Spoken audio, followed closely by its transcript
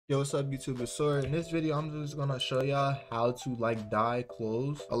Yo, what's up YouTube? It's Sora. In this video, I'm just gonna show y'all how to like dye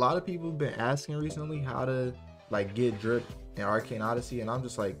clothes. A lot of people have been asking recently how to like get drip in Arcane Odyssey, and I'm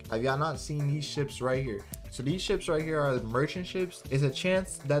just like, have y'all not seen these ships right here? So these ships right here are the merchant ships. It's a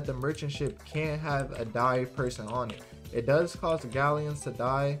chance that the merchant ship can have a dye person on it. It does cost galleons to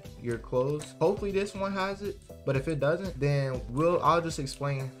dye your clothes. Hopefully this one has it, but if it doesn't, then I'll just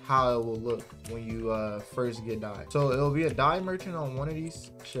explain how it will look when you first get dyed. So it'll be a dye merchant on one of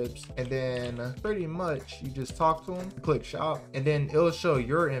these ships, and then pretty much you just talk to them, click shop, and then it'll show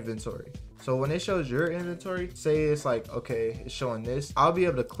your inventory. So when it shows your inventory, say it's like, okay, it's showing this, I'll be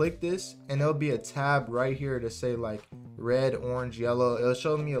able to click this and there'll be a tab right here to say like red, orange, yellow. It'll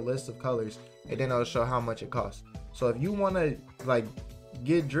show me a list of colors, and then it'll show how much it costs. So if you want to like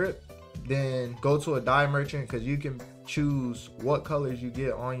get drip, then go to a dye merchant, because you can choose what colors you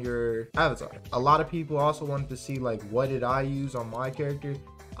get on your avatar. A lot of people also wanted to see like, what did I use on my character?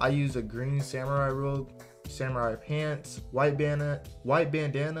 I use a green samurai robe, samurai pants, white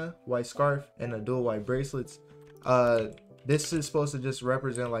bandana, white scarf, and a dual white bracelets. This is supposed to just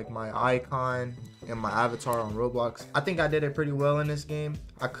represent like my icon and my avatar on Roblox. I think I did it pretty well in this game.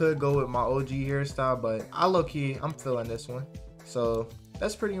 I could go with my OG hairstyle, but I'm feeling this one. So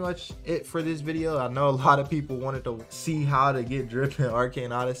that's pretty much it for this video. I know a lot of people wanted to see how to get drip in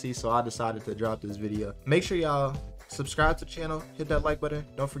Arcane Odyssey, so I decided to drop this video. Make sure y'all subscribe to the channel, hit that like button,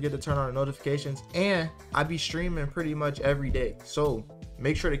 don't forget to turn on the notifications, and I be streaming pretty much every day, so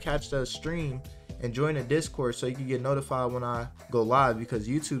make sure to catch the stream and join the Discord so you can get notified when I go live, because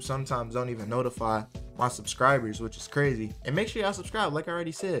YouTube sometimes don't even notify my subscribers, which is crazy. And make sure y'all subscribe like I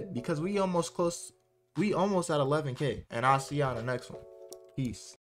already said, because we almost at 11K, and I'll see y'all in the next one. Peace.